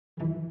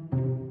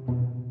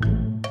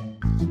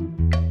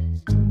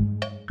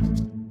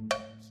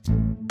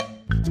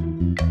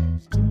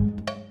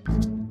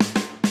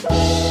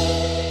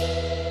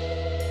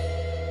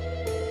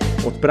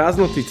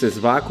prázdnoty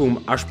cez vákuum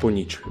až po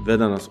nič.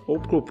 Veda nás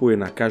obklopuje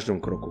na každom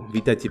kroku.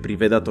 Vítajte pri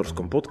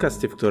Vedatorskom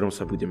podcaste, v ktorom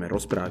sa budeme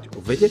rozprávať o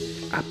vede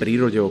a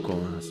prírode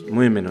okolo nás.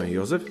 Moje meno je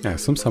Jozef. Ja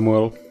som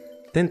Samuel.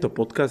 Tento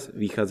podcast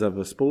vychádza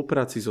v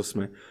spolupráci so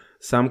SME.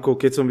 Sámko,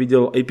 keď som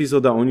videl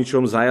epizóda o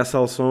ničom,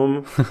 zajasal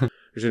som,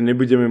 že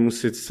nebudeme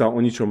musieť sa o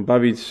ničom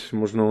baviť,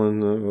 možno len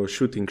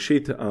shooting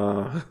shit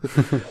a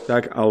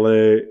tak,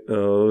 ale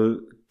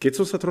keď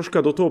som sa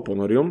troška do toho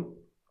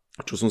ponoril,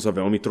 čo som sa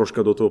veľmi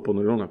troška do toho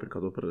ponoril, napríklad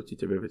oproti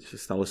tebe, veď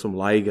stále som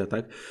laik a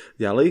tak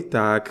ďalej,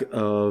 tak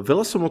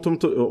veľa som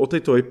o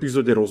tejto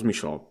epizóde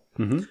rozmýšľal.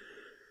 Mm-hmm.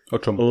 O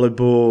čom?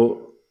 Lebo,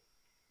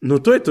 no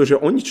to je to, že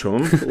o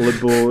ničom,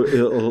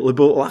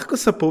 lebo ľahko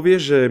sa povie,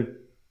 že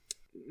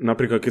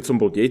napríklad keď som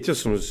bol dieťa,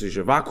 som si,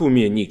 že vákuum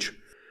je nič.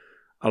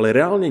 Ale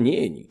reálne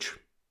nie je nič.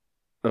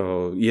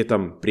 Je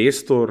tam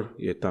priestor,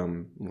 je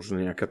tam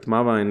možno nejaká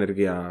tmavá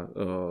energia,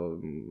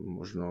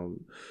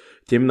 možno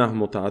temná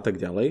hmota a tak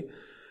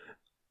ďalej.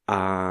 A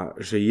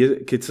že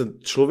keď sa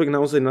človek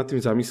naozaj nad tým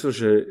zamyslel,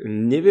 že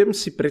neviem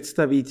si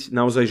predstaviť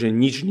naozaj, že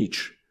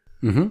nič.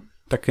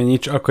 Také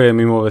nič, ako je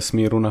mimo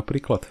vesmíru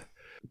napríklad.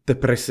 To je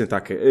presne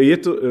také.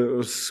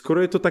 Skoro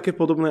je to také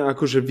podobné,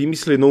 ako že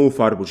vymyslieť novú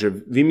farbu.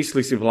 Že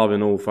vymyslí si v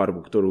hlave novú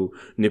farbu, ktorú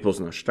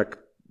nepoznáš.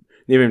 Tak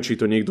neviem, či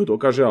to niekto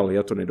dokáže, ale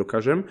ja to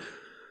nedokážem.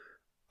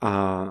 A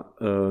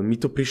mi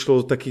to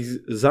prišlo taký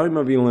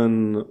zaujímavý len...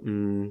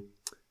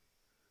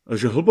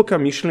 že hlboká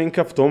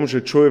myšlienka v tom,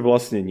 že čo je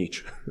vlastne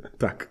nič.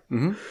 Tak.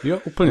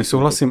 Ja úplne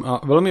súhlasím a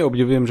veľmi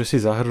obdivujem, že si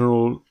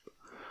zahrnul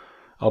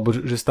alebo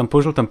že si tam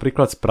použil ten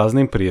príklad s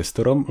prázdnym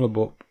priestorom,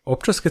 lebo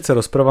občas, keď sa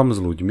rozprávam s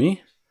ľuďmi,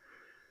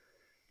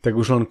 tak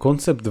už len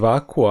koncept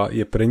vákua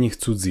je pre nich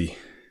cudzí.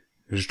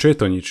 Že čo je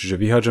to nič? Že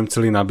vyhádžem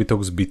celý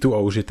nábytok z bytu a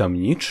už je tam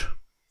nič?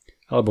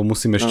 Alebo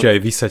musím ešte aj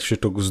vysať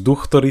všetok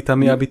vzduch, ktorý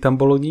tam je, aby tam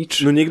bolo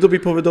nič? No niekto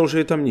by povedal,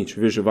 že je tam nič.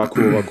 Vieš, že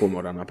vákuová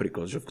komora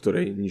napríklad, že v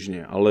ktorej nič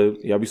nie. Ale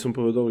ja by som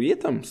povedal, je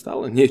tam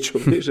stále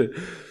niečo. Vieš, že...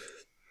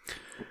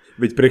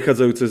 Veď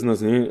prechádzajú cez nás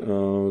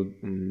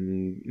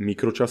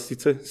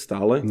mikročastice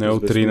stále.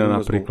 Neutrína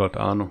napríklad,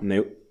 áno.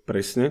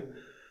 Presne.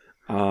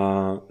 A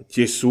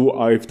tie sú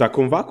aj v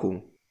takom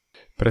vákuum.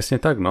 Presne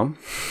tak, no.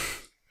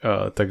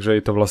 Takže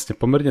je to vlastne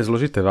pomerne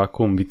zložité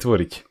vákuum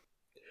vytvoriť.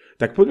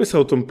 Tak poďme sa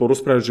o tom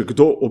porozprávať, že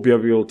kto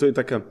objavil, to je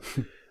taká,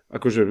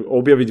 akože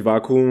objaviť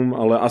vákuum,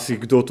 ale asi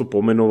kto to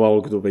pomenoval,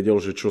 kto vedel,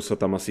 že čo sa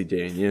tam asi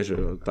deje, nie?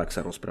 Že tak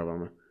sa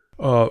rozprávame.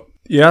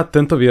 Ja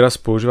tento výraz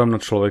používam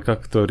na človeka,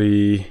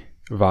 ktorý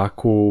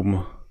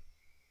vákuum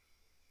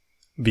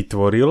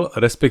vytvoril,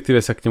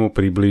 respektíve sa k nemu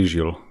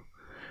priblížil.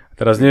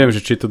 Teraz neviem,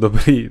 že či je to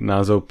dobrý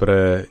názov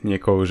pre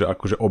niekoho, že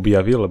akože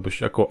objavil, lebo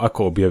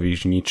ako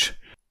objavíš nič.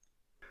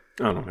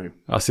 Áno, hej.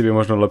 Asi by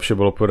možno lepšie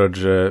bolo povedať,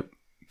 že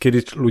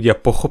kedy ľudia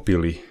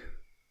pochopili,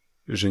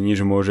 že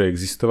nič môže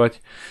existovať.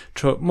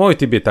 Čo môj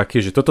typ je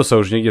taký, že toto sa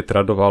už niekde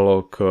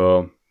tradovalo k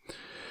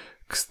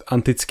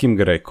antickým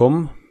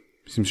Grékom.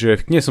 Myslím, že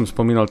v knihe som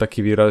spomínal taký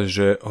výraz,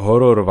 že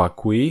horor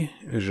vakui,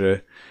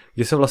 že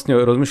kde sa vlastne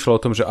rozmýšľalo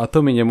o tom, že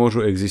atómy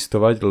nemôžu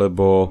existovať,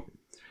 lebo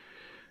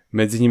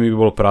medzi nimi by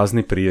bol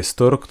prázdny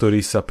priestor,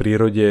 ktorý sa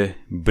prírode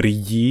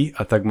bridí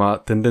a tak má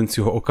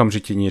tendenciu ho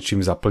okamžite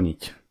niečím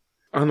zaplniť.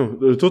 Áno,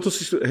 to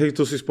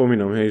si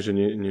spomínam, hej, že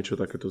niečo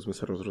takéto sme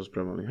sa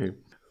rozprávali, hej.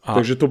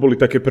 Takže to boli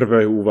také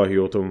prvé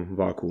úvahy o tom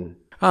vákuum.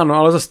 Áno,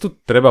 ale zase tu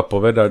treba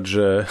povedať,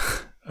 že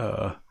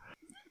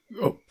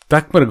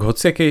takmer k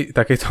hociakej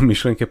takejto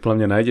myšlienke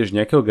podľa mňa nájdeš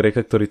nejakého Gréka,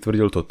 ktorý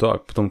tvrdil toto a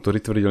potom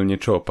ktorý tvrdil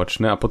niečo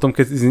opačné a potom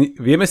keď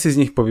vieme si z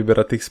nich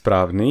povyberať tých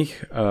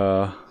správnych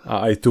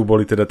a aj tu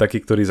boli teda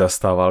takí, ktorí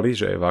zastávali,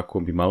 že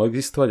vákuum by malo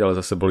existovať, ale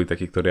zase boli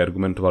takí, ktorí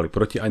argumentovali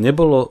proti a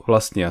nebolo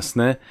vlastne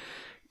jasné,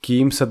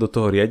 kým sa do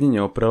toho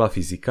riadne neoprela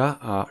fyzika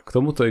a k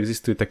tomuto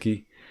existuje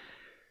taký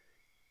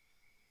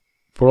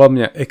podľa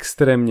mňa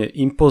extrémne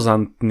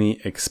impozantný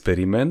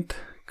experiment,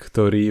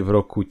 ktorý v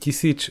roku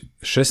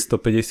 1654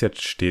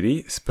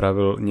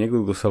 spravil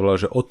niekto, kto sa volá,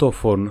 že Otto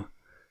von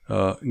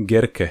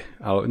Gerke.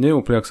 Ale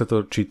neviem úplne, ako sa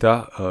to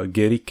číta,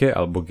 Gerike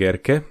alebo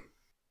Gerke.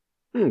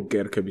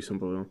 Gerke by som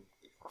povedal.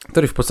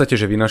 Ktorý v podstate,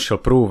 že vynašiel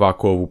prvú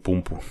vákuovú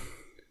pumpu.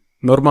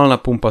 Normálna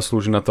pumpa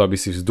slúži na to, aby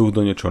si vzduch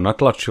do niečoho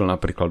natlačil,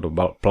 napríklad do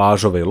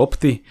plážovej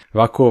lopty.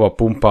 Vákuová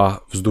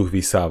pumpa vzduch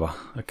vysáva.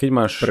 A keď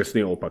máš...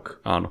 Presný opak.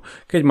 Áno.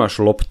 Keď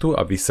máš loptu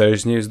a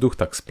vysaješ z nej vzduch,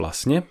 tak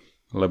splasne,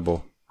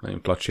 lebo na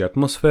ňom tlačí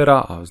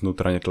atmosféra a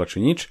znútra netlačí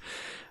nič.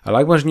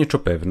 Ale ak máš niečo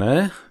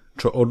pevné,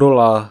 čo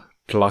odolá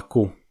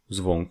tlaku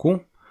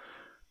zvonku,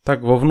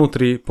 tak vo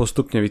vnútri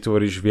postupne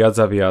vytvoríš viac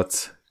a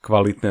viac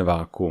kvalitné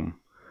vákuum.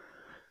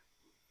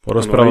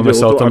 Porozprávame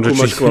sa o tom, že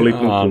či...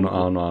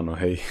 Áno,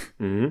 hej.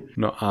 Mm-hmm.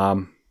 No a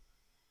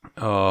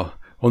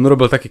on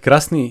robil taký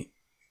krásny,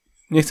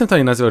 nechcem to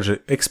ani nazývať,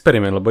 že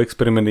experiment, lebo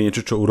experiment je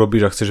niečo, čo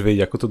urobíš a chceš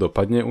vedieť, ako to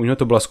dopadne. U neho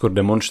to bola skôr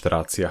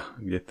demonštrácia,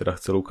 kde teda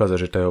chcel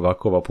ukázať, že tá jeho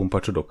vákuová pumpa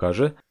čo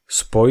dokáže.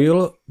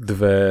 Spojil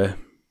dve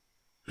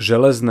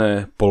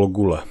železné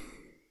polgule.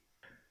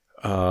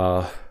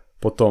 A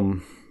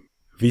potom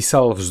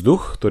vysal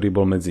vzduch, ktorý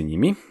bol medzi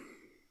nimi,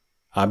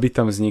 aby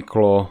tam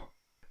vzniklo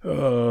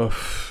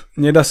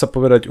Nedá sa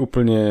povedať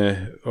úplne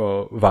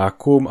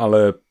vákuum,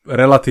 ale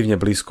relatívne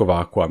blízko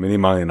vákua,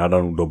 minimálne na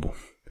danú dobu.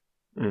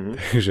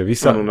 Takže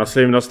Áno, na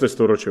 17.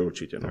 storočie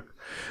určite. No.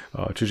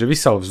 Čiže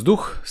vysal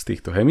vzduch z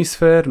týchto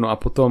hemisfér, no a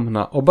potom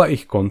na oba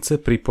ich konce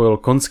pripojil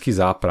konský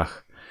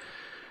záprach.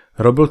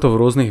 Robil to v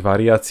rôznych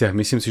variáciách,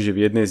 myslím si, že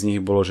v jednej z nich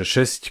bolo, že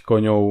 6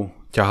 koňov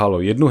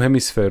ťahalo jednu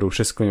hemisféru,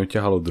 6 koňov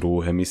ťahalo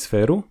druhú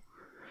hemisféru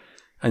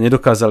a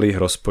nedokázali ich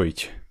rozpojiť.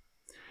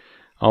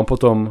 A on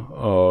potom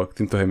k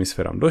týmto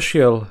hemisféram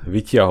došiel,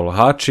 vytiahol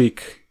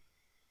háčik,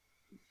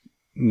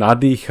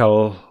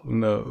 nadýchal,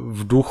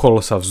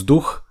 vdúchol sa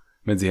vzduch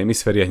medzi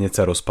hemisféry a hneď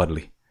sa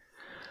rozpadli.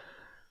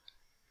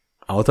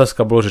 A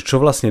otázka bolo, že čo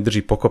vlastne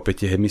drží pokope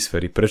tie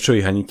hemisféry, prečo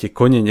ich ani tie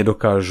kone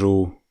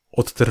nedokážu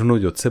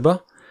odtrhnúť od seba?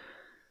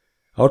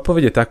 A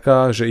odpoveď je taká,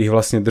 že ich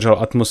vlastne držal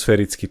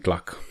atmosférický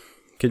tlak.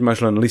 Keď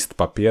máš len list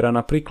papiera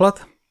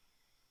napríklad,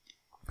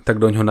 tak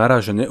do ňoho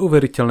naráža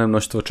neuveriteľné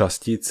množstvo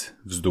častíc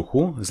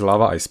vzduchu,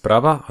 zľava aj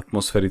zprava.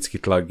 Atmosférický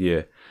tlak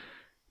je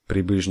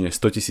približne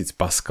 100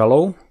 000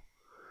 paskalov,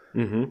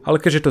 ale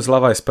keďže to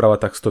zľava aj zprava,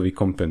 tak to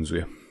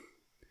vykompenzuje.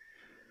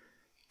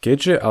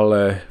 Keďže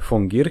ale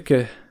von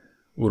Gierke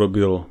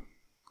urobil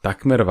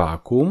takmer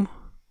vákuum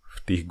v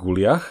tých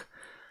guliach,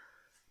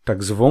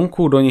 tak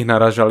zvonku do nich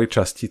narážali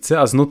častice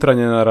a znútra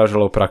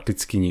nenarážalo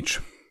prakticky nič.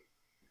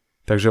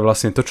 Takže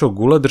vlastne to, čo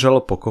gule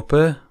držalo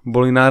pokope,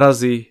 boli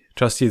nárazy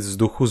častíc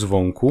vzduchu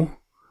zvonku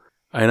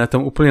a je na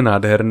tom úplne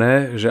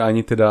nádherné, že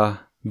ani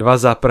teda dva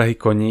záprahy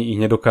koní ich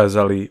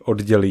nedokázali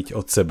oddeliť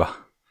od seba.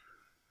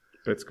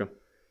 Pecka.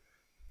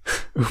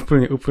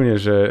 úplne,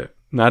 že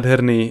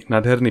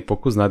nádherný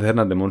pokus,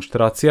 nádherná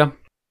demonštrácia.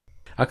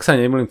 Ak sa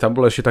nemýlim, tam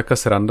bola ešte taká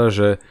sranda,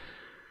 že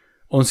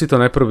on si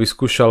to najprv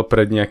vyskúšal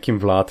pred nejakým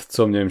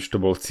vládcom, neviem, či to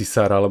bol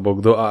cisár alebo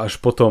kto, a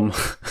až potom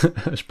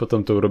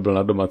to urobil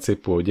na domácej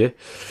pôde.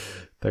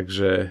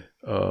 Takže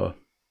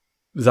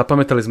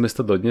zapamätali sme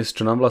to dodnes,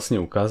 čo nám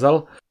vlastne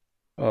ukázal.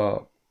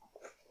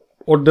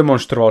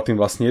 Oddemonstroval tým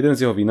vlastne jeden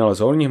z jeho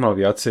vynálezov. On nich mal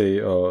viacej,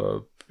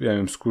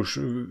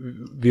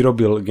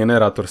 vyrobil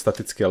generátor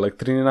statickej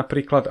elektriny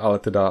napríklad,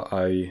 ale teda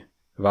aj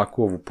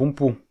vákuovú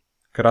pumpu.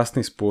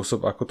 Krásny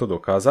spôsob, ako to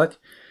dokázať.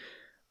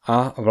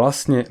 A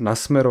vlastne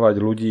nasmerovať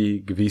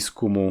ľudí k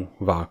výskumu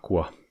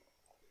vákua.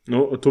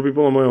 No, to by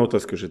bola moja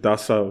otázka, že dá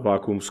sa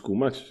vákuum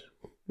skúmať?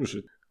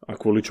 A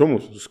kvôli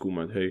čomu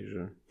skúmať, hej?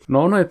 Že...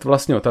 No, ono je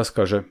vlastne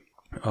otázka, že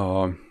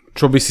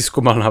čo by si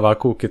skúmal na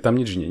vákuum, keď tam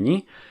nič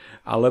není.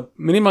 Ale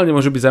minimálne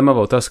môže byť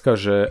zaujímavá otázka,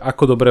 že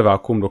ako dobre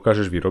vákuum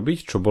dokážeš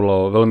vyrobiť, čo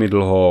bolo veľmi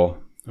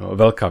dlho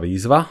veľká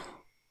výzva.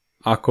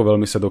 Ako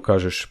veľmi sa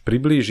dokážeš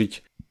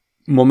priblížiť.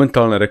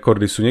 Momentálne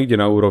rekordy sú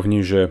niekde na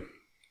úrovni, že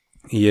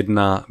 1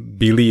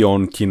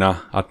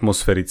 bilióntina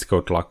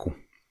atmosférického tlaku.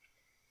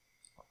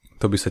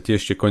 To by sa tiež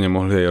ešte kone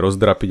mohli aj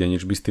rozdrapiť a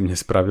nič by s tým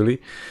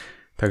nespravili.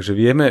 Takže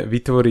vieme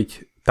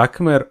vytvoriť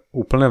takmer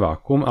úplné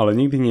vákuum, ale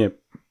nikdy nie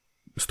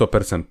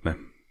 100%.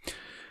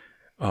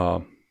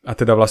 A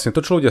teda vlastne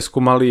to, čo ľudia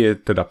skúmali, je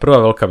teda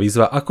prvá veľká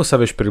výzva, ako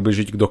sa vieš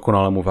približiť k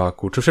dokonalému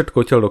vákuu. Čo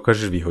všetko odtiaľ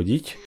dokážeš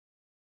vyhodiť.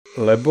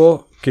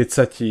 Lebo keď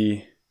sa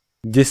ti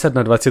 10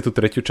 na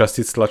 23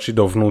 častíc tlačí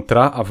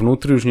dovnútra a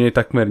vnútri už nie je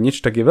takmer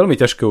nič, tak je veľmi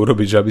ťažké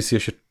urobiť, že aby si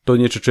ešte to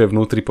niečo, čo je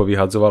vnútri,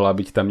 povyhadzoval,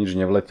 aby ti tam nič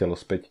nevletelo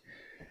späť.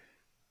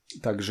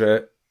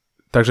 Takže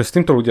s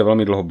týmto ľudia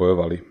veľmi dlho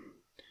bojovali.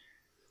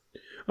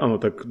 Áno,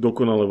 tak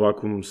dokonalé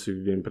vákuum si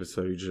viem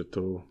predstaviť, že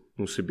to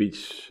musí byť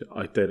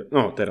aj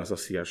teraz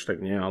asi až tak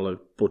nie, ale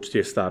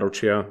počtie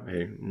stáročia.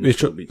 Hej,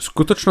 v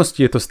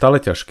skutočnosti je to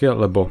stále ťažké,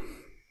 lebo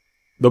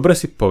dobre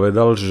si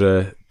povedal,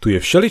 že tu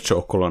je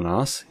všeličo okolo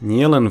nás,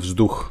 nie len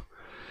vzduch.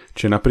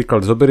 Čiže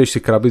napríklad zoberieš si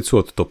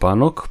krabicu od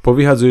topánok,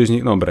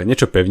 povyhadzuješ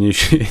niečo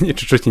pevnejšie,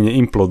 niečo, čo ti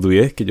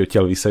neimploduje, keď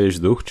odtiaľ vysaješ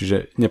vzduch, čiže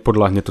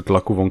nepodľahne to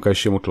tlaku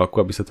vonkajšiemu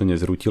tlaku, aby sa to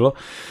nezrútilo.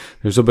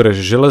 Takže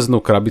zoberieš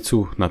železnú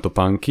krabicu na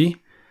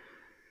topánky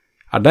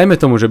a dajme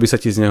tomu, že by sa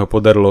ti z neho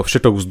podarilo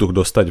všetok vzduch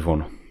dostať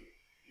von.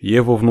 Je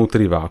vo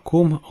vnútri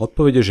vákuum?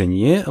 Odpovede, že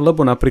nie,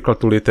 lebo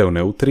napríklad tu lietajú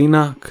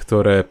neutrína,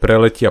 ktoré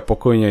preletia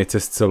pokojne aj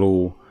cez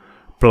celú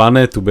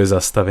planétu bez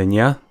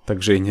zastavenia,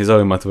 takže ich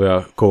nezaujíma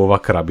tvoja kovová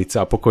krabica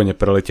a pokojne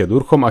preletia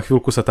durchom a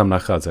chvíľku sa tam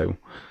nachádzajú.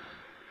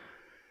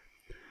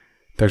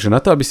 Takže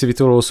na to, aby si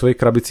vytvoril vo svojej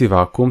krabici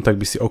vákuum,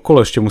 tak by si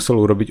okolo ešte musel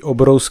urobiť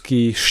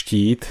obrovský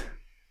štít,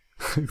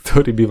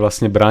 ktorý by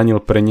vlastne bránil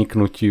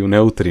preniknutiu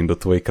neutrín do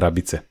tvojej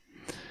krabice.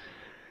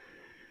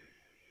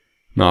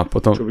 No a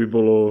potom... Čo by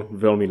bolo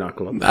veľmi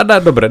nákladné.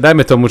 Dobre,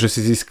 dajme tomu, že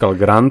si získal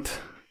grant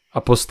a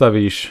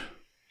postavíš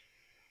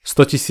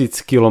 100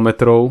 000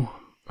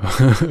 kilometrov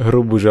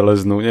hrubú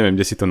železnú, neviem,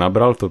 kde si to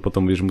nabral, to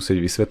potom budeš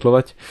musieť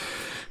vysvetľovať.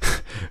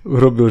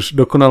 Urobil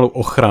dokonalú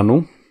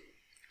ochranu,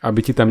 aby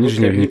ti tam nič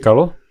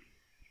nevnikalo.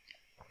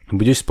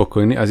 Budeš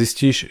spokojný a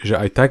zistíš, že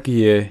aj tak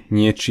je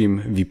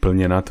niečím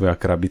vyplnená tvoja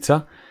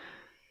krabica.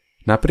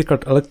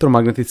 Napríklad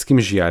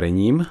elektromagnetickým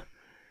žiarením,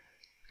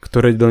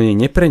 ktoré do nej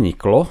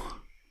nepreniklo,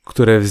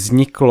 ktoré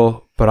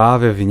vzniklo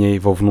práve v nej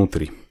vo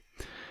vnútri.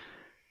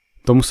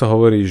 Tomu sa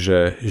hovorí,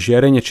 že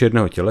žiarenie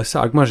čierneho telesa,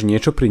 ak máš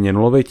niečo pri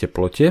nenulovej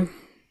teplote,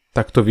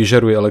 tak to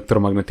vyžaruje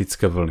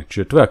elektromagnetické vlny.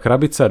 Čiže tvoja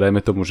krabica,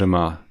 dajme tomu, že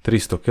má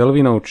 300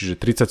 kelvinov, čiže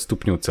 30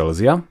 stupňov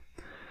Celzia.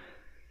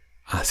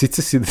 A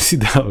síce si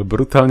dal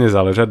brutálne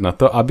záležať na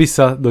to, aby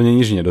sa do nej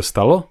nič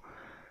nedostalo,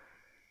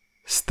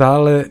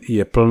 stále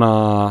je plná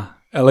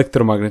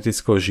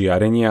elektromagnetického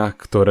žiarenia,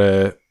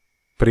 ktoré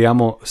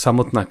priamo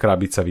samotná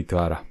krabica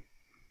vytvára.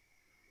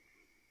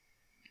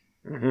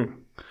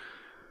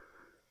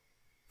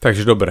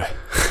 Takže dobre.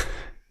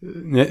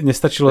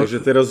 Nestačilo...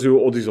 Takže teraz ju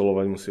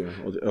odizolovať musíme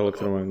od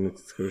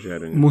elektromagnetického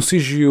žiarenia.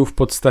 Musíš ju v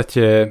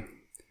podstate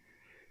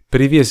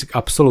priviesť k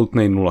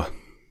absolútnej nule.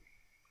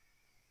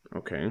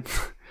 OK.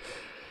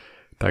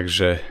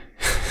 Takže...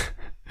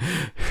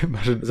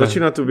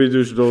 Začína to byť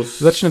už dosť...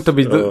 Začína to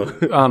byť...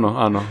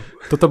 Áno.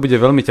 Toto bude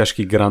veľmi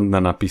ťažký grant na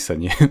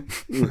napísanie.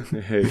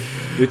 Hej.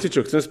 Viete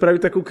čo, chcem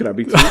spraviť takú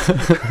krabicu.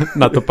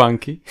 Na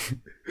topánky.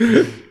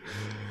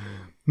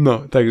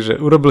 No, takže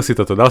urobil si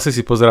toto. Dal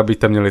si pozor,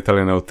 aby tam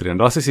nelietali neutríny.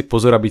 Dal si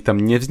pozor, aby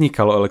tam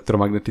nevznikalo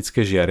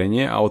elektromagnetické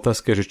žiarenie a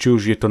otázka je, že či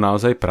už je to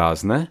naozaj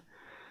prázdne.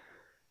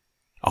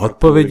 A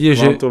odpoveď je,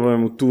 že...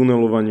 Kvantovému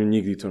tunelovaniu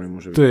nikdy to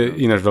nemôže byť. To je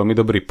ináč veľmi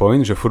dobrý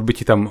point, že furt by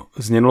ti tam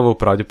s nenulovou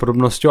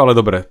pravdepodobnosťou, ale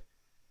dobre,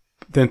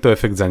 tento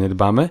efekt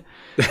zanedbáme.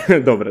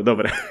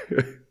 Dobre.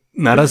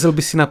 Narazil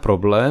by si na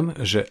problém,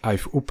 že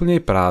aj v úplnej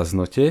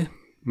prázdnote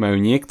majú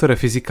niektoré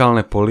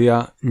fyzikálne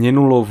polia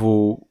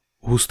nenulovú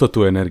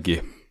hustotu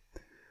energie.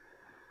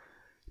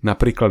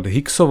 Napríklad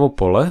Higgsovo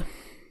pole,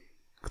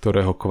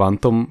 ktorého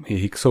kvantom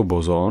je Higgsov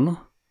bozón,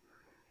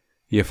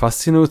 je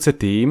fascinujúce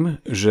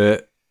tým,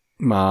 že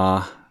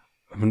má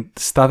v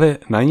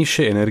stave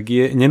najnižšej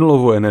energie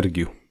nenulovú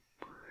energiu.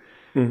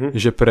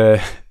 Že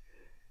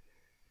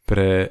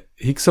pre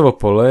Higgsovo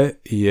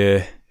pole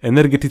je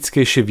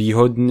energeticky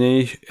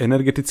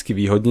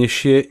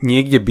výhodnejšie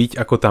niekde byť,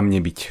 ako tam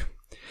nebyť.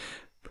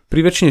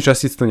 Pri väčšine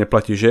častíc to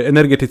neplatí, že je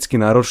energeticky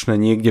náročné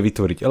niekde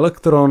vytvoriť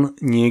elektrón,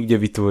 niekde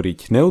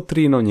vytvoriť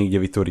neutríno, niekde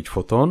vytvoriť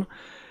fotón,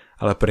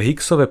 ale pre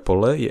Higgsové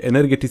pole je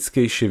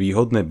energetickejšie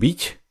výhodné byť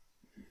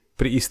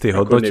pri istej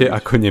hodnote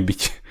ako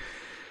nebyť.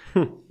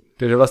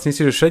 Takže vlastne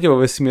si, že všade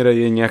vo vesmíre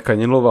je nejaká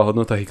nenulová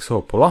hodnota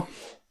Higgsovho pola,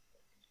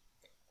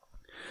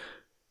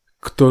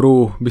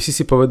 ktorú by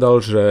si povedal,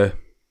 že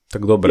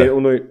tak dobre.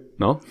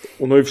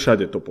 Ono je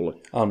všade to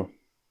pole. Áno.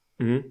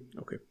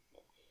 Okay.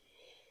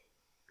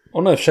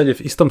 Ono je všade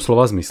v istom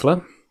slova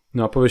zmysle.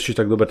 No a povieš si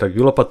tak dobre, tak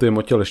vylopatujem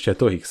odtiaľ ešte aj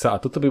toho Higgsa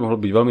a toto by mohlo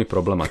byť veľmi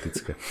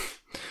problematické.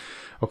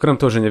 Okrem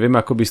toho, že nevieme,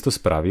 ako by si to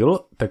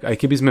spravil, tak aj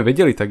keby sme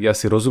vedeli, tak je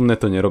asi rozumné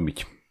to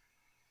nerobiť.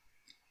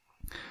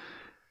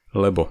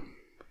 Lebo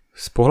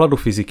z pohľadu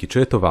fyziky, čo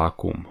je to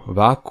vákuum?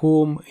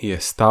 Vákuum je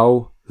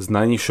stav s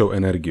najnižšou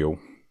energiou.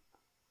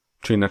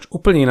 Čo je ináč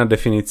úplne iná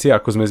definícia,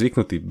 ako sme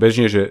zvyknutí.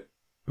 Bežne, že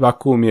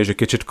vákuum je, že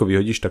keď všetko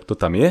vyhodíš, tak to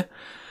tam je.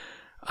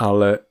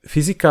 Ale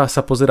fyzika sa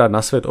pozerá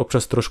na svet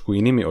občas trošku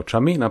inými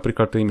očami,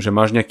 napríklad tým, že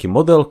máš nejaký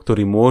model,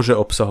 ktorý môže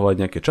obsahovať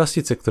nejaké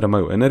častice, ktoré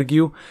majú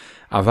energiu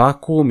a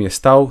vákuum je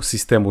stav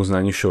systému s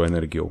najnižšou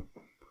energiou.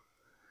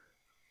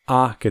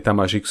 A keď tam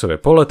máš Higgsové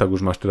pole, tak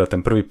už máš teda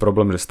ten prvý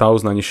problém, že stav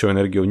s najnižšou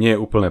energiou nie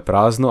je úplne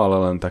prázdno,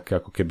 ale len také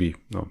ako keby,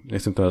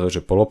 nechcem to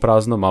nazvať, že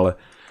poloprázdnom,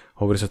 ale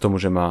hovorí sa tomu,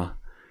 že má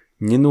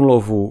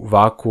nenulovú,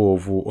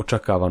 vákuovú,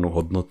 očakávanú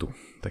hodnotu.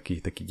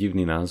 Taký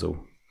divný názov.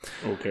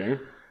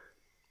 OK.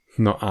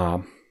 No a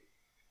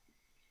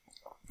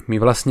my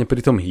vlastne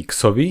pri tom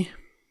Higgsovi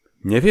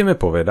nevieme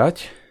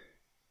povedať,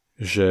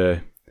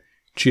 že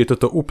či je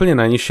toto úplne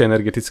najnižšia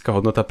energetická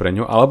hodnota pre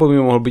ňu, alebo by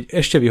mohol byť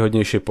ešte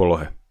výhodnejšej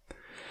polohe.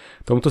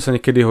 Tomuto sa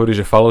niekedy hovorí,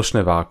 že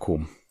falošné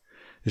vákuum.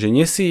 Že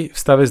nie si v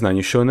stave s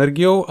najnižšou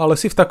energiou, ale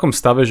si v takom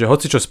stave, že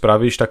hoci čo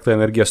spravíš, tak tá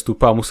energia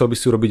stúpa a musel by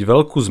si urobiť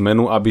veľkú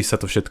zmenu, aby sa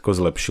to všetko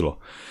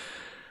zlepšilo.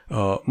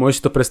 Môžeš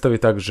si to predstaviť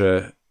tak,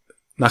 že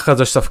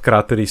nachádzaš sa v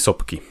kráteri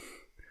sopky.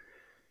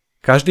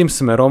 Každým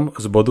smerom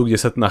z bodu, kde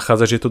sa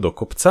nachádzaš, je to do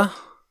kopca,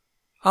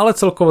 ale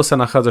celkovo sa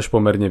nachádzaš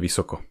pomerne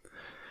vysoko.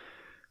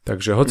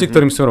 Takže hoci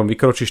ktorým smerom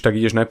vykročíš, tak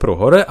ideš najprv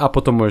hore a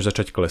potom môžeš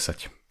začať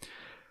klesať.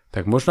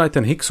 Tak možno aj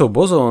ten Higgsov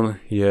bozón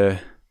je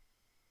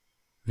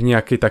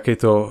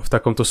v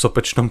takomto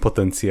sopečnom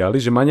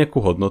potenciáli, že má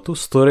nejakú hodnotu,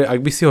 z ktorej ak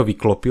by si ho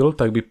vyklopil,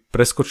 tak by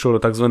preskočil do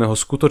tzv.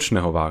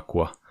 Skutočného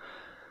vákua.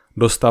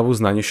 Do stavu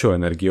s najnižšou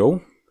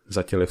energiou,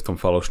 zatiaľ je v tom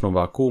falošnom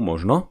vákuu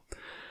možno.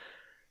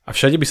 A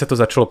všade by sa to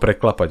začalo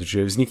preklapať,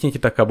 že vznikne ti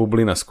taká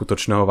bublina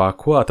skutočného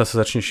vákua a tá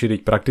sa začne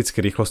šíriť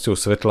prakticky rýchlosťou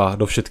svetla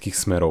do všetkých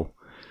smerov.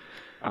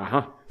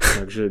 Aha,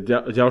 takže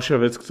ďalšia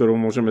vec, ktorou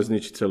môžeme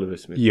zničiť celý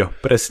vesmír. Jo,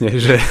 presne,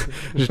 že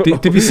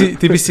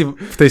ty by si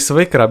v tej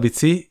svojej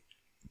krabici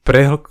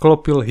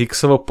preklopil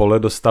Higgsovo pole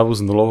do stavu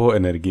s nulovou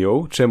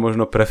energiou, čo je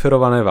možno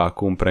preferované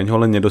vákuum, preňho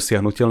len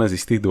nedosiahnutelné z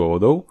istých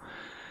dôvodov.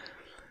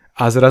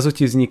 A zrazu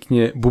ti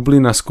vznikne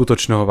bublina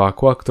skutočného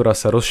vákua, ktorá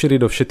sa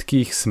rozšíri do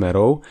všetkých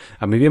smerov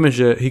a my vieme,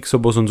 že Higgsov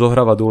bozón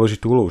zohráva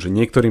dôležitú úlohu, že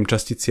niektorým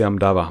časticiam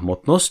dáva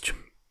hmotnosť,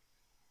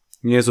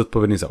 nie je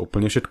zodpovedný za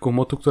úplne všetku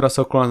hmotu, ktorá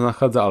sa okolo nás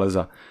nachádza, ale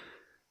za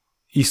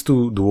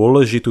istú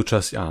dôležitú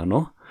časť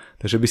áno,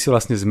 takže by si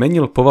vlastne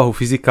zmenil povahu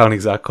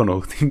fyzikálnych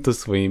zákonov týmto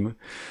svojím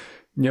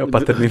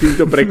neopatrným.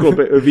 Týmto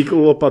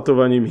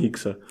vyklopatovaním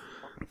Higgsa.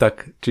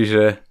 Tak,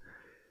 čiže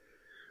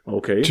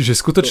Okay. Čiže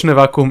skutočné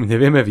vákuum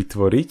nevieme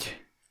vytvoriť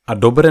a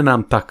dobre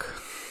nám tak.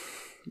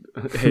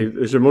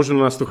 Hej, že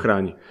možno nás to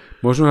chráni.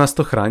 Možno nás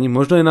to chráni,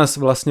 možno je nás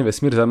vlastne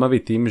vesmír zaujímavý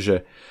tým,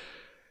 že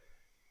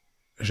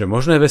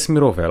možno je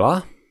vesmírov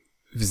veľa,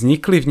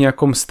 vznikli v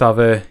nejakom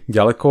stave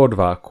ďaleko od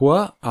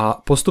vákua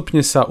a postupne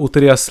sa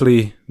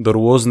utriasli do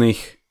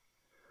rôznych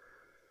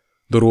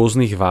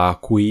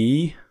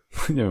vákuí,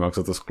 neviem, ako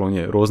sa to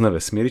sklonie, rôzne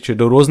vesmíry,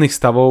 čiže do rôznych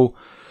stavov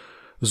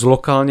s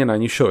lokálne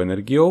najnižšou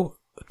energiou,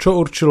 čo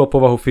určilo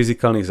povahu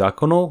fyzikálnych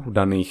zákonov v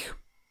daných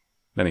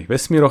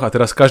vesmíroch a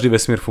teraz každý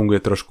vesmír funguje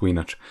trošku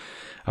inač.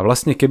 A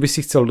vlastne keby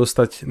si chcel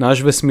dostať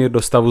náš vesmír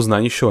do stavu s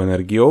najnižšou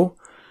energiou,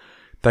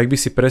 tak by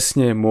si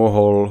presne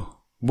mohol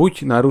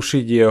buď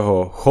narušiť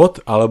jeho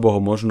chod, alebo ho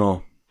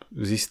možno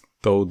s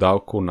istou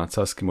dávkou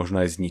nadsázky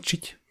možno aj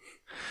zničiť.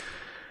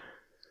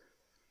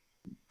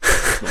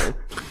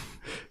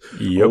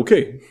 No.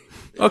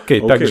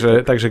 OK,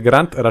 takže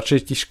Grant,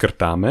 radšej ti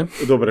škrtáme.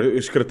 Dobre,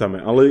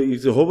 škrtáme, ale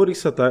hovorí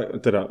sa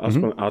teda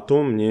aspoň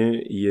atóm nie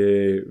je...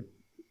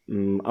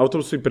 Atóm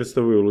si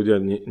predstavujú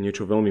ľudia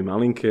niečo veľmi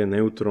malinké,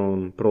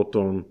 neutrón,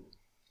 protón,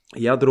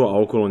 jadro a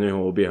okolo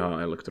neho obieha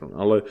elektrón.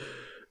 Ale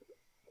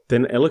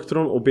ten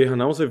elektrón obieha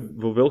naozaj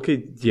vo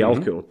veľkej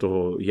diaľke od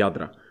toho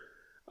jadra.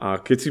 A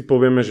keď si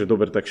povieme, že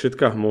dobre, tak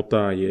všetká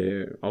hmota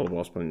je,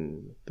 alebo aspoň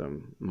tá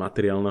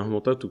materiálna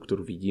hmota, tú,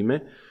 ktorú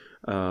vidíme,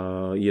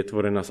 je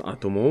tvorená z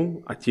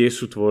atomov a tie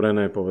sú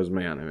tvorené,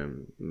 povedzme, ja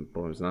neviem,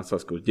 s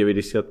nadsázkou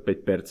 95%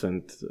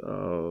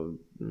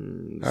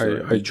 z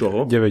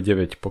ničoho.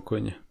 9,9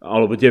 pokojne.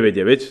 Alebo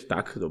 9,9,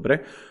 tak,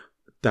 dobre.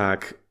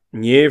 Tak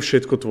nie je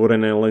všetko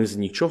tvorené len z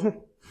ničoho?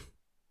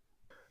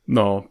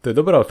 No, to je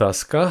dobrá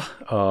otázka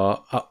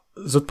a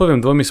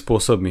zodpoviem dvomi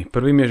spôsobmi.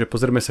 Prvým je, že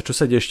pozrieme sa, čo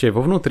sa deje ešte vo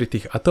vnútri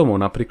tých atómov,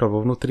 napríklad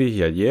vo vnútri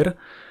jadier,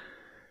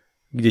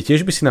 kde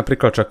tiež by si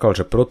napríklad čakal,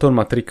 že protón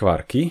má 3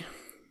 kvárky,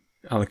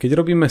 ale keď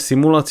robíme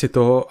simulácie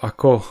toho,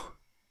 ako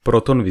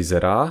protón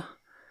vyzerá,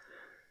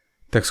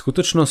 tak v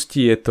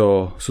skutočnosti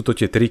sú to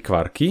tie 3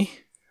 kvarky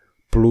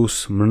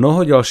plus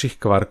mnoho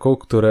ďalších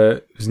kvarkov,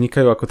 ktoré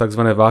vznikajú ako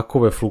tzv.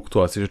 Vákuové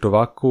fluktuácie, že to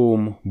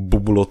vákuum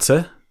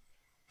bubloce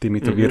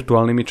týmito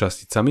virtuálnymi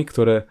časticami,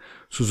 ktoré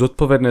sú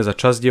zodpovedné za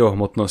časť jeho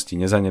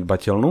hmotnosti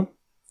nezanedbateľnú.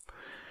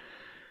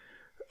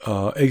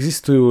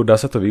 Existujú, dá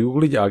sa to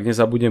vygoogliť a ak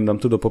nezabudnem,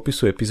 dám tu do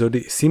popisu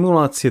epizódy,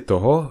 simulácie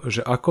toho,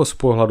 že ako z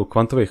pohľadu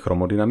kvantovej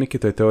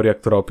chromodynamiky, to je teória,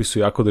 ktorá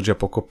opisuje, ako držia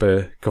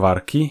pokope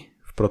kvarky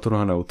v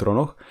protónoch a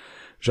neutrónoch,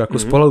 že ako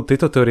z pohľadu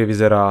tejto teórie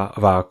vyzerá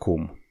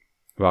vákuum.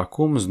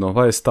 Vákuum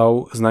znova je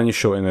stav s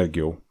najnižšou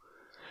energiou.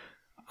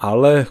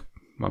 Ale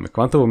máme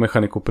kvantovú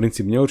mechaniku,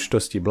 princíp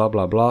neurčitosti, bla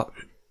bla bla,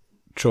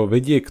 čo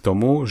vedie k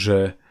tomu,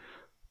 že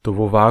to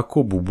vo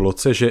váku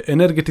bubloce, že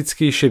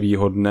energetickejšie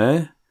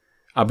výhodné,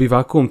 aby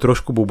vákuum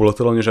trošku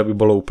bublotelo, než aby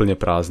bolo úplne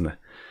prázdne.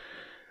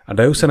 A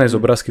dajú sa nájsť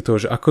obrázky toho,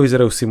 že ako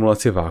vyzerajú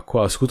simulácie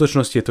váku a v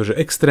skutočnosti je to, že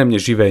extrémne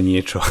živé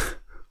niečo.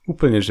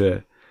 Úplne,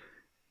 že...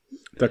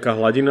 Taká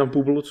hladina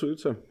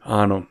bublocujúca?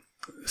 Áno.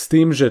 S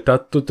tým, že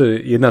toto je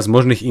jedna z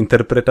možných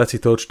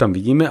interpretácií toho, čo tam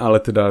vidíme, ale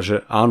teda,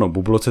 že áno,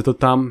 bubloce to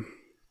tam.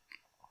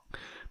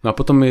 No a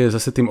potom je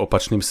zase tým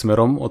opačným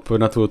smerom odpoveď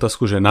na tvoju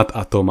otázku, že nad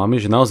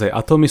atómami, že naozaj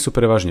atómy sú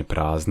prevažne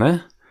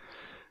prázdne.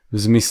 V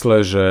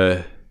zmysle, že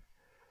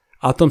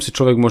atóm si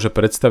človek môže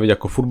predstaviť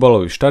ako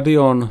futbalový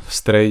štadión, v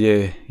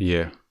strede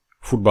je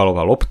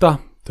futbalová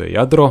lopta, to je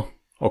jadro,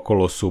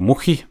 okolo sú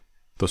muchy,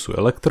 to sú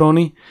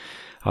elektróny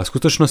a v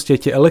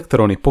skutočnosti tie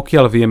elektróny,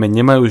 pokiaľ vieme,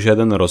 nemajú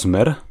žiaden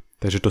rozmer,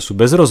 takže to sú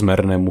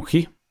bezrozmerné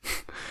muchy.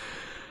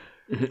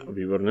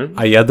 Výborné.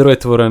 A jadro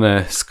je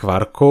tvorené z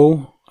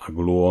kvarkov a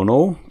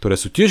gluónov, ktoré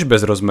sú tiež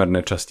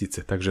bezrozmerné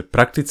častice, takže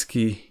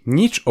prakticky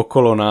nič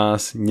okolo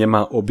nás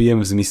nemá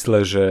objem v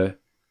zmysle, že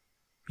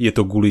je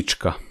to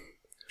gulička.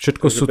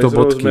 Všetko sú to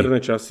bodky.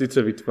 Bezrozmerné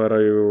častice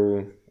vytvárajú...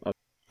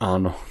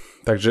 Áno.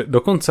 Takže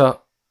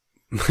dokonca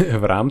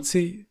v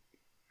rámci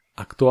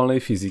aktuálnej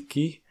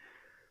fyziky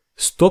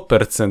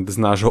 100% z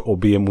nášho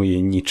objemu je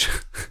nič.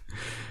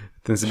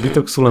 Ten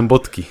zbytok sú len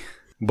bodky.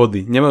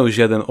 Body. Nemajú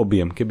žiaden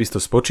objem. Keby si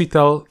to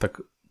spočítal, tak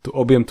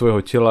objem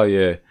tvojho tela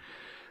je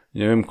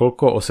neviem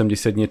koľko,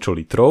 80 niečo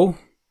litrov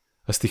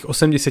a z tých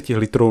 80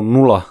 litrov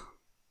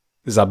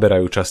 0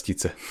 zaberajú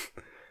častice.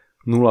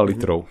 0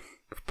 litrov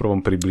v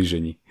prvom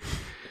priblížení.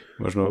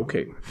 Možno...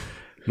 Okay.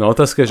 No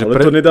otázka je, že...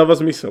 Ale to nedáva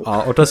zmysel.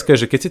 A otázka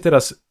je, že keď si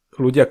teraz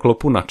ľudia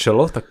klopú na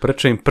čelo, tak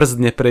prečo im prst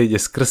neprejde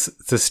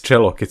cez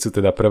čelo, keď sú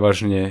teda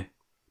prevažne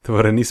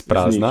tvorení z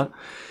prázdna?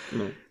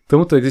 No.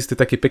 Tomuto existuje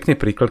taký pekný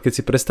príklad, keď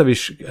si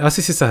predstavíš... Asi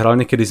si sa hral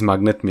niekedy s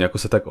magnetmi,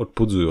 ako sa tak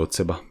odpudzujú od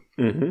seba.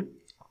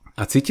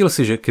 A cítil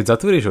si, že keď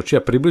zatvoríš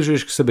oči a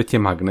približuješ k sebe tie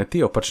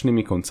magnety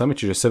opačnými koncami,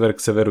 čiže sever k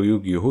severu,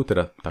 juh k juhu,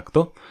 teda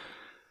takto,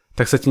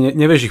 tak sa ti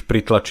nevieš ich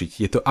pritlačiť.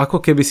 Je to ako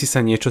keby si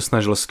sa niečo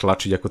snažil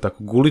stlačiť, ako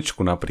takú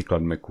guličku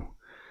napríklad mäkku.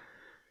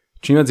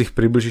 Čím viac ich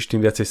približíš,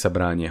 tým viacej sa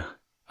bránia.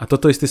 A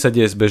toto isté sa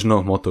deje s bežnou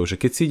hmotou, že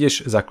keď si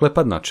ideš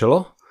zaklepať na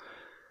čelo,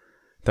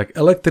 tak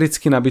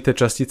elektricky nabité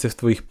častice v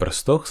tvojich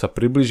prstoch sa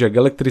priblížia k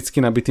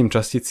elektricky nabitým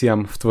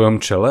časticiam v tvojom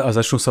čele a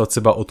začnú sa od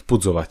seba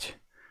odpudzovať.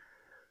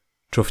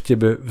 Čo v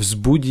tebe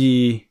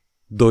vzbudí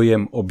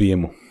dojem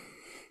objemu.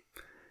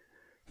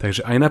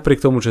 Takže aj napriek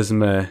tomu, že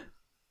sme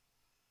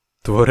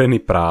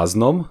tvorení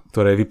prázdnom,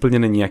 ktoré je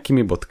vyplnené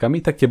nejakými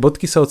bodkami, tak tie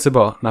bodky sa od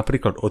seba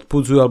napríklad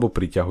odpudzujú alebo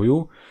priťahujú,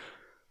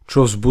 čo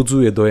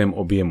vzbudzuje dojem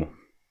objemu.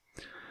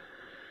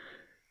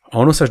 A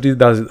ono sa vždy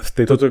dá v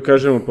tejto... Toto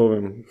každému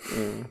poviem.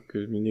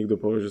 Keď mi niekto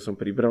povie, že som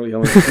pribral, ja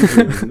len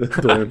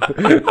dojem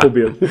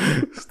objemu.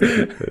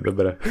 To je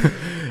dobré.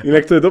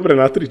 Inak to je dobré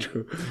na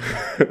tričko.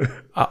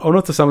 A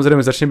ono to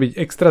samozrejme začne byť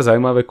extra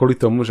zaujímavé kvôli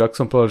tomu, že ak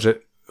som povedal, že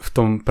v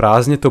tom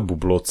prázdne to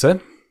bubloce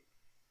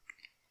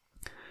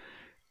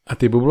a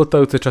tie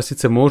bublotajúce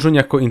častice môžu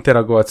nejako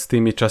interagovať s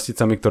tými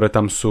časticami, ktoré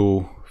tam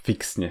sú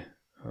fixne.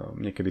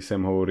 Niekedy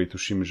sa im hovorí,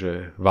 tuším,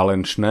 že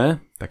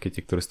valenčné, také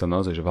tie, ktoré sú tam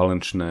naozaj, že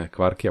valenčné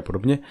kvarky a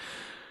podobne.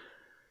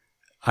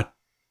 A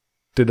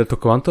teda to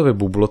kvantové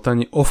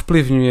bublotanie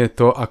ovplyvňuje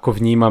to, ako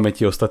vnímame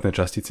tie ostatné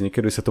častice.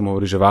 Niekedy sa tomu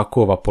hovorí, že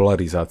vákuová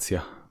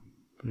polarizácia.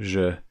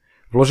 Že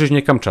vložíš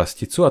niekam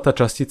časticu a tá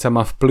častica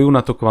má vplyv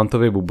na to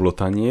kvantové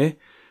bublotanie,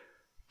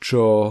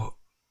 čo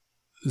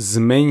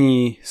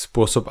zmení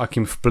spôsob,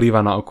 akým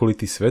vplýva na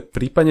okolitý svet.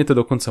 Prípadne to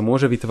dokonca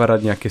môže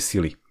vytvárať nejaké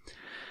sily.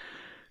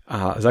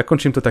 A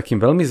zakončím to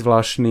takým veľmi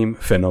zvláštnym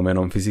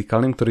fenoménom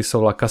fyzikálnym, ktorý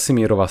sa volá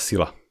Casimírova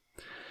sila.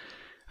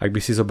 Ak by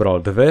si zobral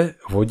dve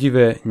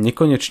vodivé,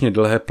 nekonečne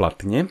dlhé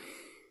platne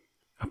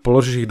a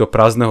položíš ich do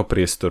prázdneho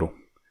priestoru.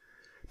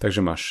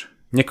 Takže máš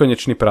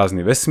nekonečný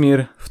prázdny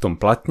vesmír, v tom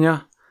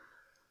platňa,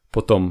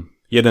 potom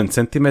 1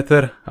 cm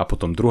a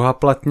potom druhá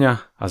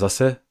platňa a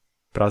zase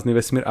prázdny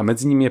vesmír a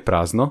medzi nimi je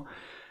prázdno,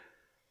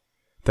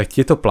 tak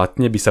tieto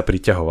platne by sa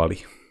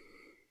priťahovali.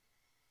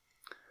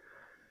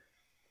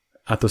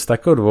 A to z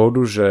takého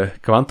dôvodu, že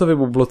kvantové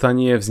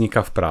bublotanie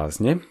vzniká v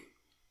prázdne,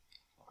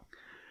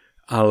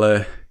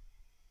 ale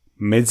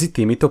medzi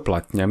týmito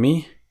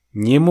platňami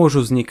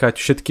nemôžu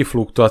vznikať všetky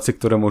fluktuácie,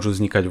 ktoré môžu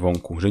vznikať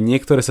vonku. Že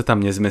niektoré sa tam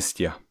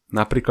nezmestia.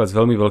 Napríklad s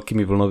veľmi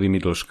veľkými vlnovými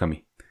dĺžkami.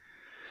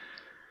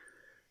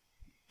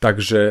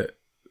 Takže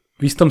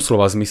v istom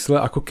slova zmysle,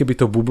 ako keby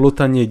to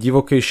bublotanie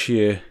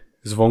divokejšie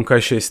z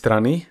vonkajšej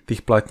strany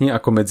tých platní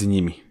ako medzi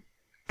nimi.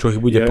 Čo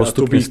ich bude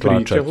postupne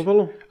stláčať.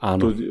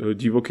 Áno. To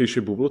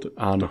divokejšie bublo?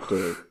 Áno.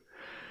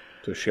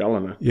 To je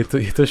šialené.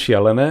 Je to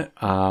šialené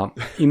a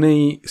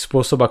iný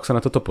spôsob, ako sa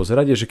na toto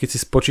pozerať, je, že keď si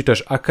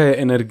spočítaš, aká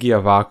je energia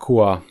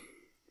vákua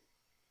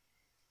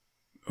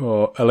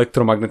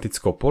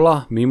elektromagnetického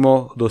pola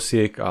mimo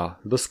dosiek a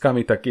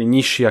doskami, tak je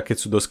nižšia, keď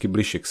sú dosky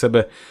bližšie k sebe,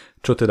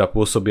 čo teda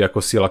pôsobí ako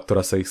sila,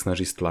 ktorá sa ich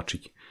snaží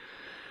stlačiť.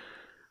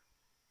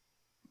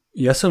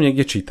 Ja som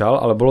niekde čítal,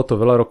 ale bolo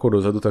to veľa rokov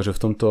dozadu, takže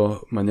v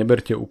tomto ma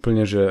neberte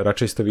úplne, že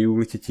radšej si to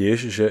vygooglite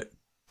tiež, že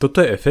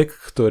toto je efekt,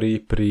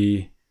 ktorý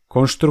pri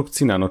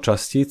konštrukcii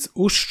nanočastíc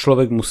už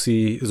človek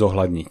musí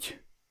zohľadniť.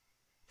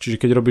 Čiže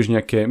keď robíš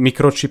nejaké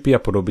mikročipy a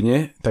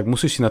podobne, tak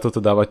musíš si na toto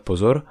dávať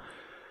pozor.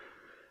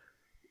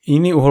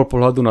 Iný uhol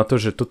pohľadu na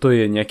to, že toto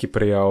je nejaký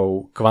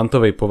prejav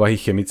kvantovej povahy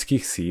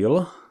chemických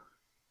síl,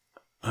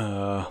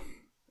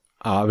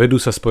 a vedú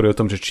sa spory o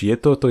tom, že či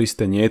je to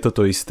isté, nie je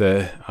to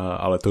isté,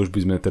 ale to už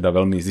by sme teda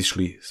veľmi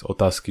zišli z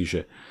otázky,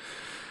 že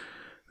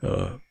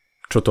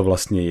čo to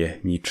vlastne je,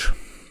 nič.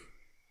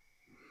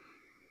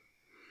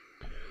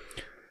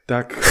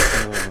 Tak,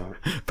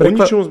 o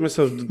ničom sme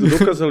sa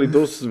dokázali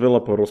dosť veľa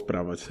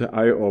porozprávať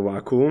aj o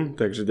váku,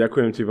 takže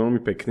ďakujem ti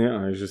veľmi pekne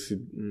aj, že si,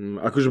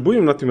 akože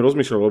budem nad tým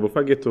rozmýšľať, lebo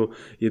fakt je to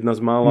jedna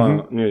z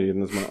mála,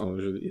 ale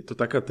že je to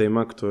taká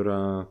téma,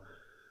 ktorá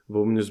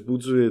vo mne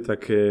vzbudzuje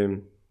také,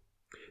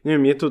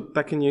 neviem, je to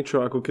také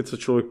niečo, ako keď sa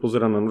človek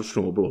pozerá na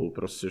nočnú oblohu,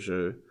 proste,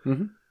 že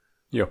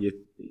Jo.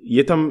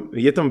 Je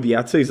tam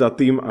viacej za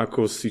tým,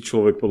 ako si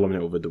človek podľa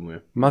mňa uvedomuje.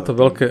 Má to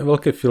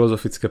veľké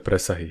filozofické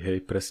presahy,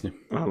 hej, presne.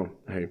 Áno,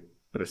 hej,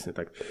 presne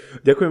tak.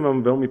 Ďakujem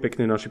vám veľmi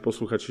pekne, naši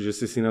posluchači, že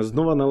ste si nás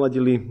znova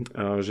naladili,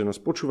 že nás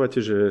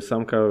počúvate, že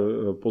Samka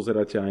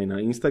pozeráte aj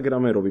na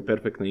Instagrame, robí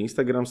perfektné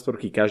Instagram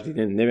storky každý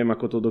deň, neviem,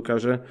 ako to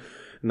dokáže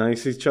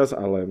nájsť si čas,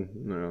 ale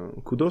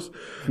kudos.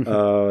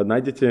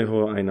 Nájdete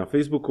ho aj na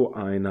Facebooku,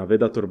 aj na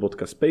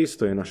vedator.space,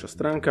 to je naša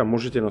stránka.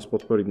 Môžete nás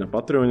podporiť na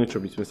Patreone,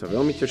 čo by sme sa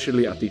veľmi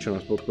tešili a tí, čo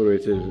nás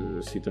podporujete,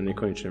 si to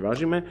nekonečne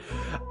vážime.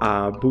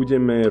 A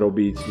budeme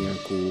robiť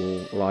nejakú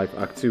live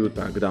akciu,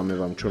 tak dáme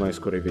vám čo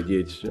najskorej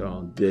vedieť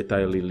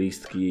detaily,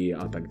 lístky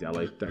a tak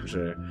ďalej.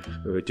 Takže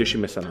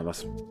tešíme sa na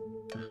vás.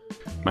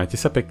 Majte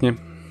sa pekne.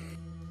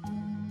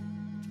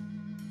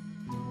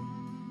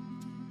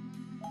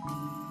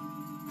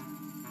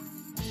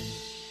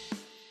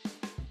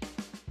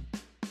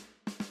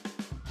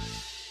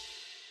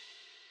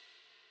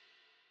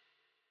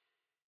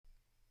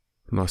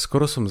 No a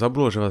skoro som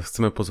zabudol, že vás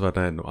chceme pozvať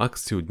na jednu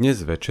akciu dnes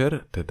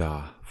večer,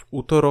 teda v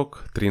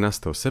útorok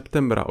 13.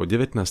 septembra o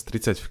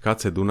 19:30 v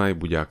KC Dunaj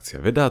bude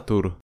akcia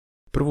Vedatur.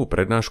 Prvú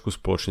prednášku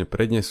spoločne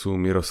prednesú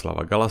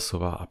Miroslava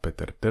Galasová a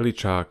Peter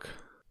Teličák.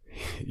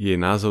 Jej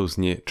názov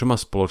znie Čo má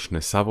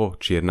spoločné Savo,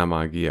 čierna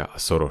mágia a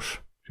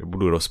Soros. že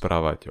budú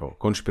rozprávať o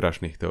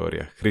konšpiračných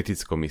teóriách,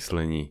 kritickom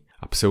myslení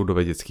a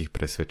pseudovedeckých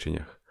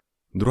presvedčeniach.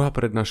 Druhá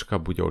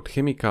prednáška bude od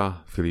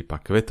chemika Filipa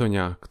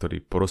Kvetoňa,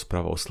 ktorý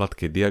porozpráva o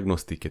sladkej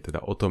diagnostike,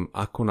 teda o tom,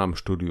 ako nám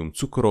štúdium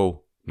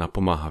cukrov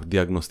napomáha v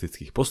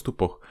diagnostických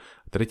postupoch.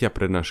 Tretia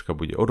prednáška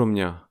bude odo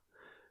mňa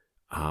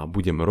a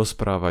budem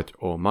rozprávať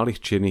o malých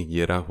čiernych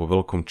dierach vo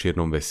veľkom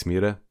čiernom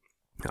vesmíre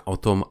a o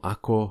tom,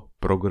 ako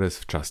progres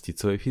v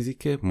časticovej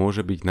fyzike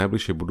môže byť v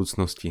najbližšej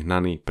budúcnosti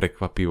hnaný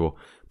prekvapivo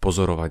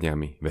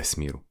pozorovaniami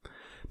vesmíru.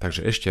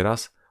 Takže ešte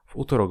raz,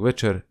 v utorok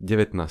večer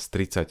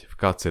 19:30 v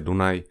KC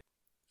Dunaj,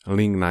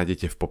 link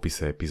nájdete v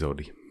popise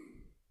epizódy.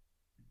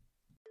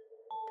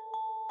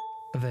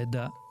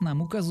 Veda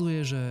nám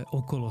ukazuje, že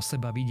okolo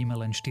seba vidíme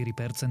len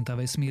 4%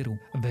 vesmíru.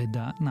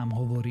 Veda nám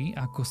hovorí,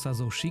 ako sa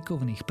zo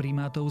šikovných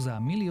primátov za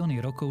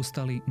milióny rokov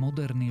stali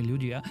moderní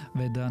ľudia.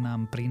 Veda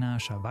nám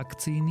prináša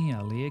vakcíny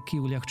a lieky,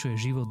 uľahčuje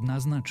život,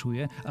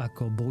 naznačuje,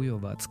 ako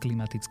bojovať s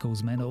klimatickou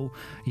zmenou.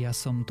 Ja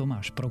som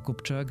Tomáš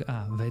Prokopčák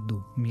a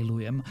vedu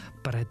milujem.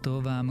 Preto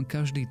vám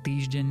každý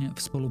týždeň v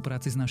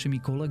spolupráci s našimi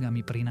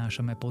kolegami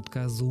prinášame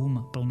podcast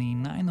Zoom,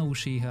 plný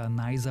najnovších a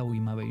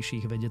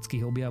najzaujímavejších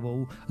vedeckých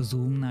objavov.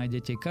 Zoom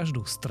nájdete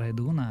každú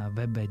stredu na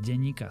webe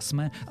denníka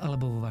SME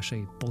alebo vo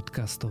vašej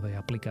podcastovej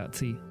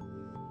aplikácii.